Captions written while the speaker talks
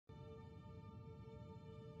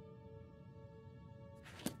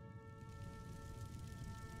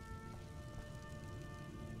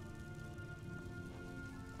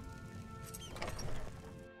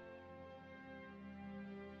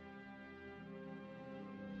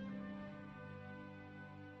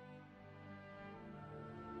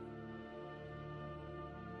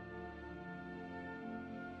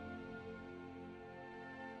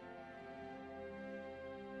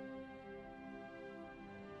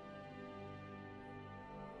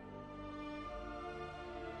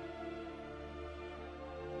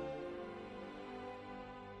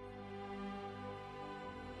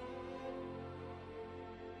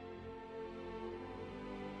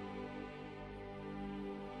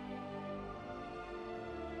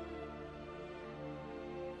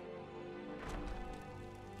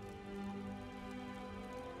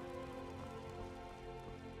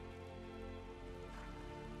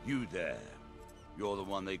You there. You're the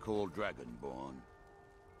one they call Dragonborn.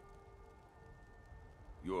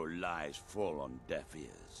 Your lies fall on deaf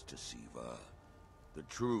ears, Deceiver. The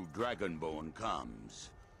true Dragonborn comes.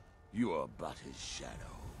 You are but his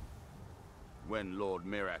shadow. When Lord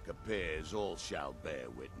Mirak appears, all shall bear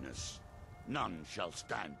witness. None shall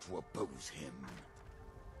stand to oppose him.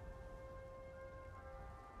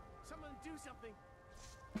 Someone do something!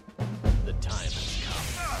 The time has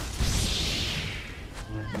come.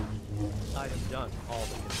 I have done all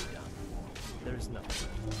that can be done. There is nothing.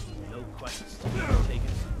 No quests to be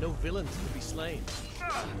taken, no villains to be slain,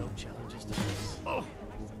 no challenges to face.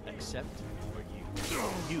 Except for you.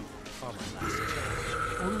 You are my last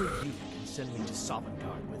challenge. Only you can send me to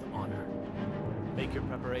Sovngarde with honor. Make your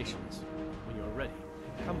preparations. When you're ready,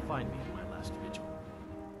 come find me at my last vigil.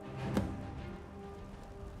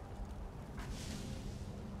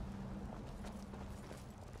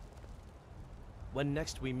 When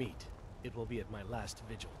next we meet, it will be at my last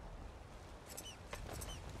vigil.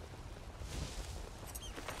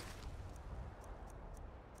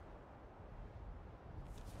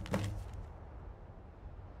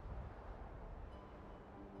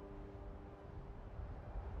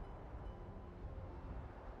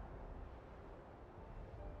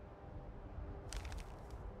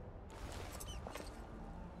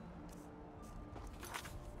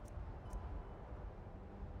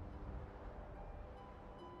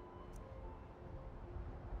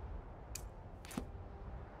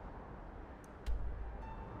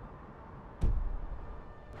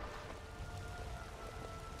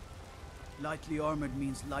 Lightly armored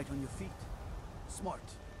means light on your feet. Smart.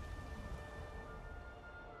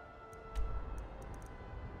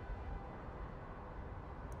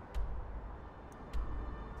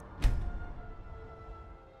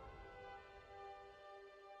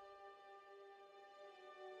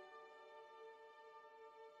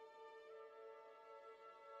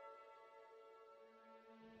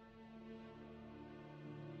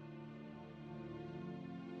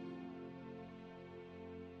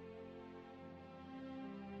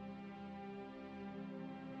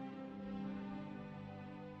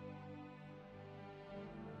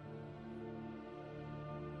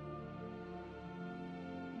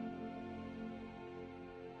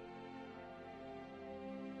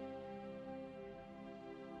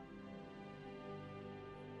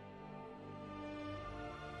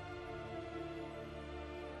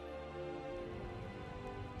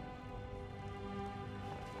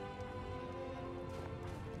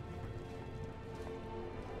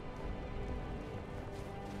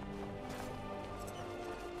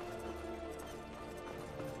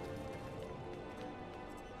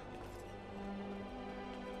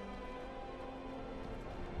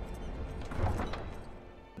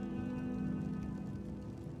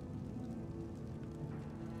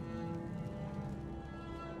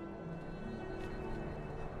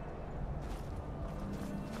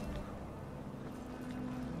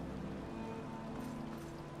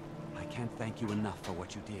 I can't thank you enough for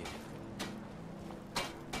what you did.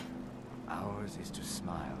 Ours is to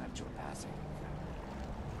smile at your passing.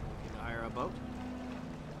 Can I hire a boat?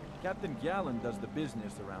 Captain Gallen does the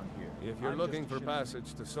business around here. If you're I'm looking just a for shipman.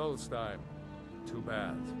 passage to Solstheim, too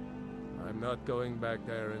bad. I'm not going back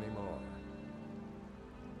there anymore.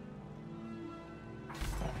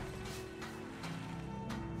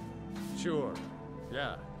 Sure.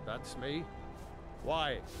 Yeah, that's me.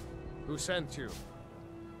 Why? Who sent you?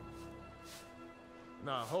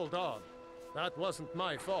 Now, hold on. That wasn't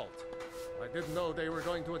my fault. I didn't know they were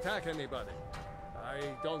going to attack anybody. I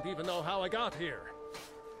don't even know how I got here.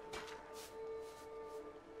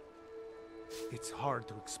 It's hard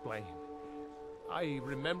to explain. I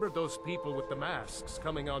remember those people with the masks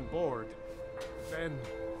coming on board. Then,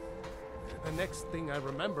 the next thing I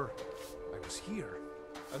remember, I was here,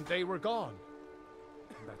 and they were gone.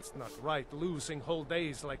 That's not right, losing whole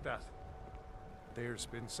days like that. There's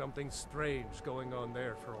been something strange going on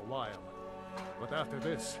there for a while. But after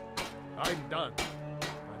this, I'm done.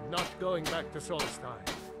 I'm not going back to Solstheim.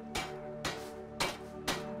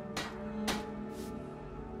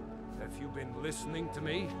 Have you been listening to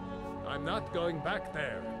me? I'm not going back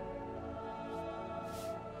there.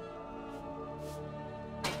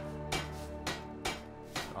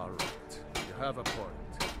 All right, you have a point.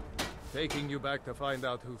 Taking you back to find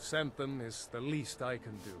out who sent them is the least I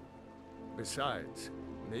can do. Besides,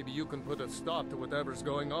 maybe you can put a stop to whatever's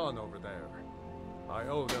going on over there. I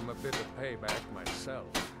owe them a bit of payback myself.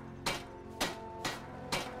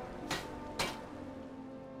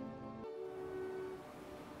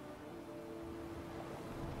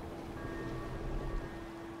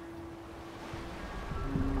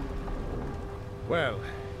 Well,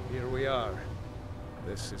 we are.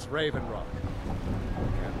 This is Raven Rock.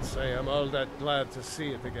 Can't say I'm all that glad to see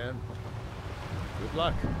it again. Good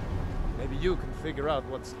luck. Maybe you can figure out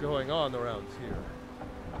what's going on around here.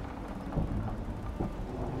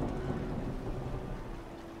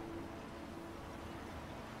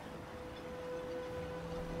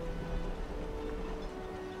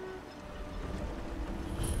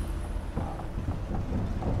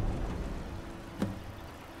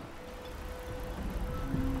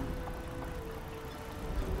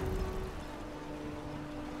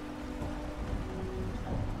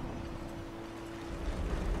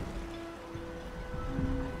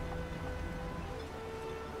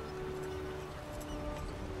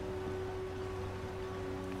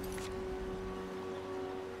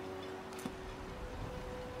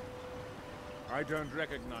 I don't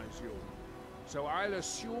recognize you. So I'll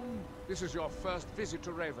assume this is your first visit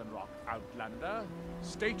to Raven Rock, Outlander.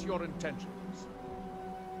 State your intentions.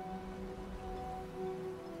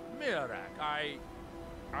 Mirak,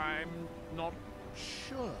 I'm not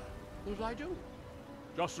sure that I do.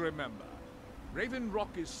 Just remember, Raven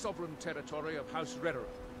Rock is sovereign territory of House Redera.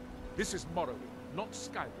 This is Morrowind, not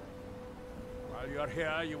Skyrim. While you're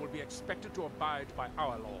here, you will be expected to abide by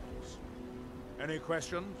our laws. Any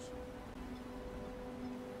questions?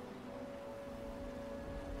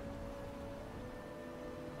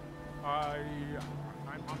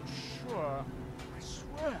 I'm unsure. I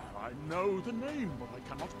swear I know the name, but I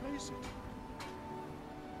cannot place it.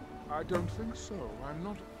 I don't think so. I'm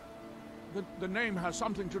not... The name has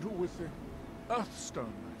something to do with the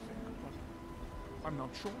Earthstone, I think, but I'm not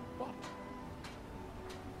sure what.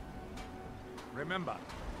 Remember,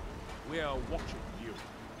 we are watching you.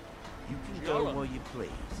 You can go where you please.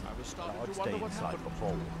 I was starting I'd to stay wonder what inside happened. the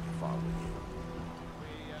vault if I were you.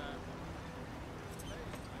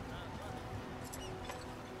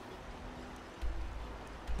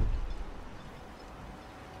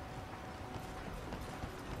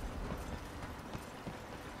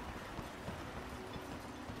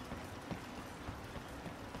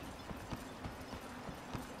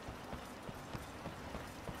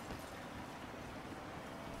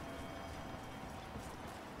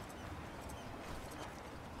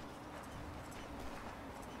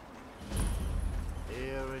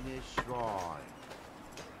 Here in his shrine.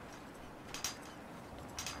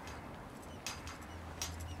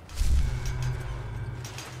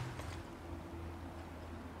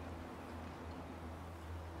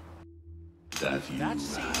 That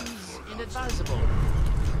seems inadvisable.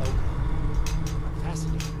 Oh,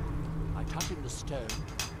 fascinating. By touching the stone,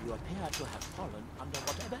 you appear to have fallen under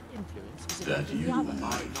whatever influence is in the other.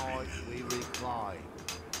 By night we recline.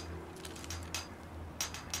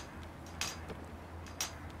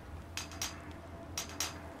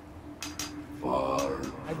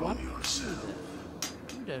 I want to see them.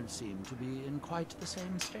 You don't seem to be in quite the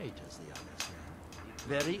same state as the others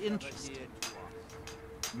here. Very interesting.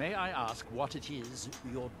 May I ask what it is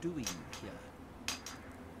you're doing here?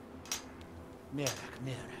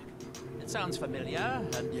 Mirak. It sounds familiar,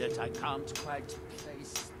 and yet I can't quite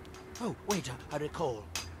place... Oh, wait, I recall.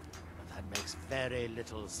 But that makes very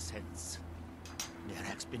little sense.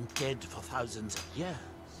 Mirak's been dead for thousands of years.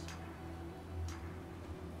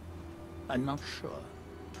 I'm not sure,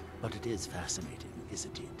 but it is fascinating,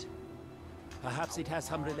 isn't it? Perhaps it has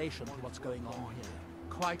some relation to what's going on here.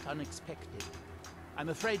 Quite unexpected. I'm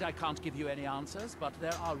afraid I can't give you any answers, but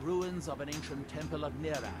there are ruins of an ancient temple of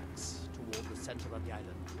Mirax toward the center of the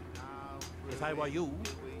island. If I were you,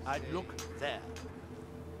 I'd look there.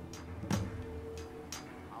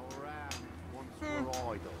 Our hands once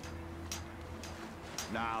were idle.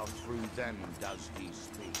 Now through them does he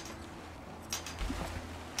speak.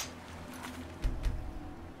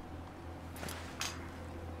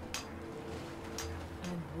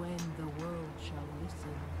 And when the world shall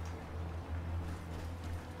listen.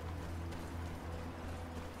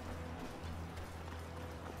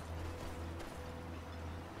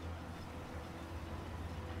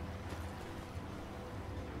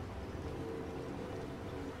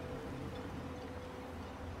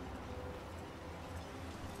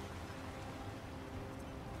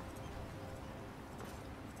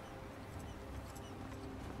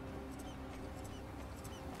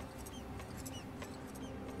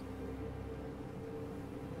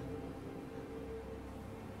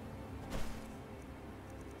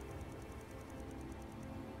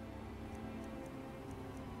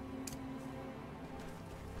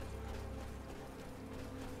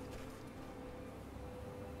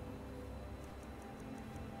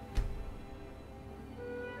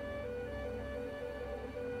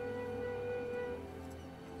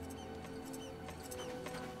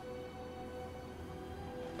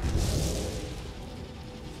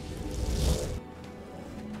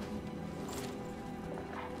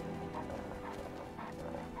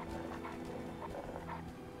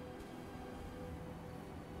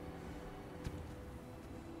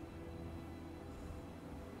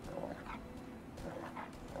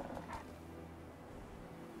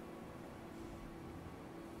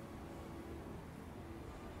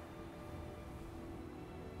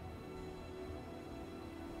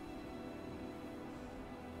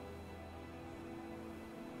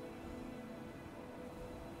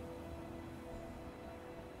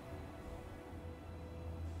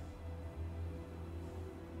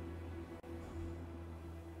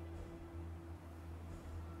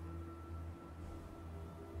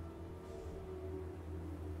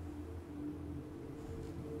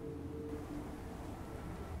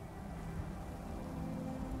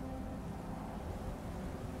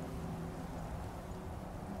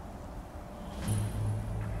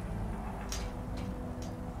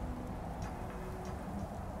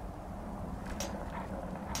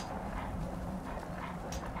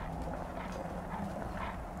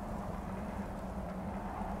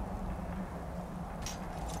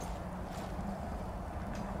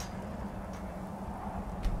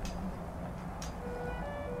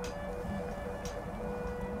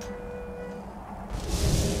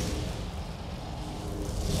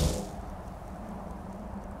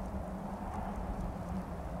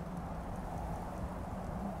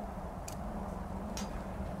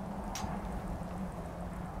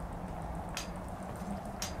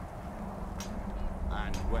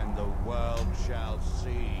 And when the world shall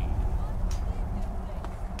see.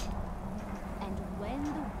 And when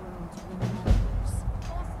the world remembers.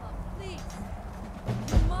 Osla, please!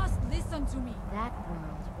 You must listen to me! That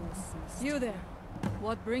world will cease. You there!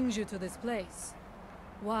 What brings you to this place?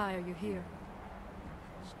 Why are you here?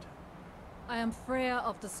 I am Freya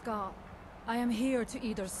of the Scar. I am here to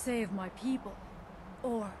either save my people,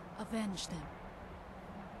 or avenge them.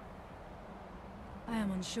 I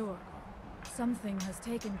am unsure. Something has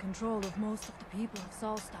taken control of most of the people of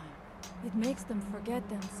Solstheim. It makes them forget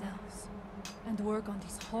themselves, and work on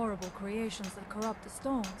these horrible creations that corrupt the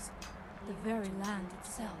stones, the very land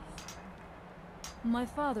itself. My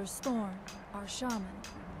father, Storm, our shaman,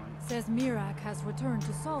 says Mirak has returned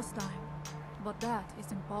to Solstheim, but that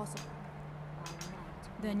is impossible.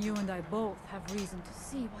 Then you and I both have reason to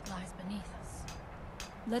see what lies beneath us.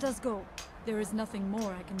 Let us go. There is nothing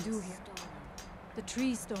more I can do here. The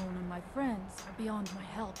tree stone and my friends are beyond my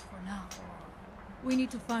help for now. We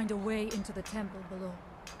need to find a way into the temple below.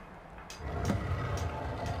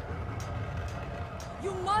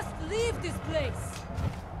 You must leave this place!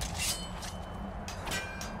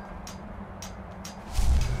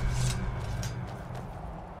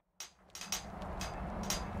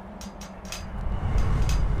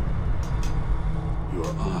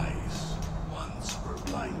 Your eyes once were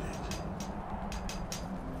blinded.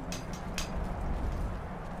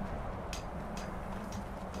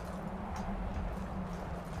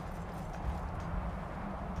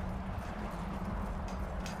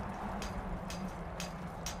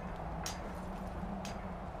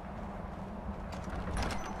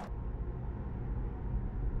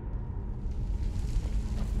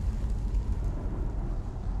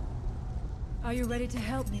 Are you ready to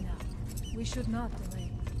help me now? We should not delay.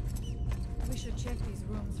 We should check these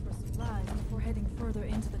rooms for supplies before heading further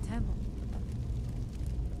into the temple.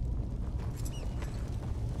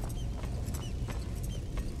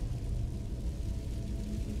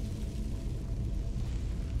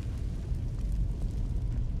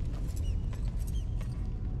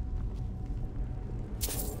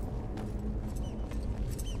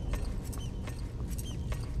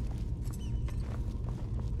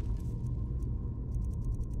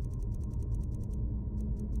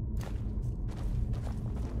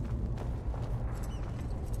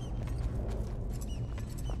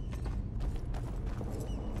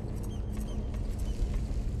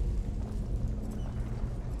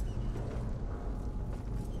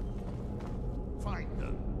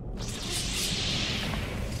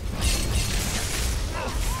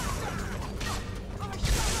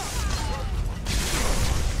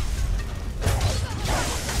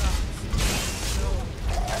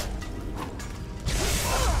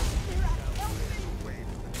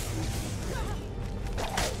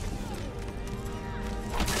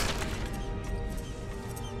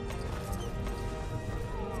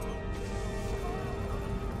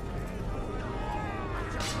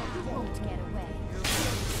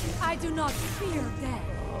 I do not fear death.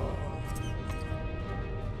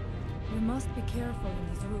 We must be careful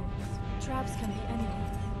in these rooms. Traps can be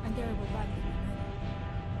anywhere, and there will likely be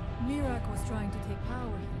many. Mirak was trying to take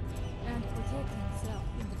power here, and protect himself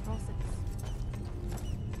in the process.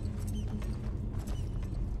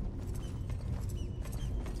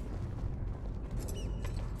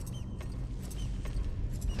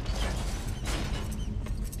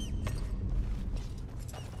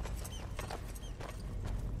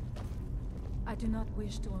 I do not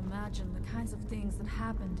wish to imagine the kinds of things that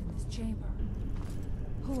happened in this chamber.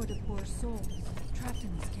 Who are the poor souls trapped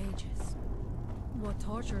in these cages? What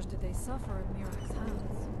tortures did they suffer at Mirak's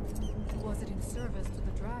hands? Was it in service to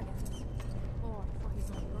the dragons?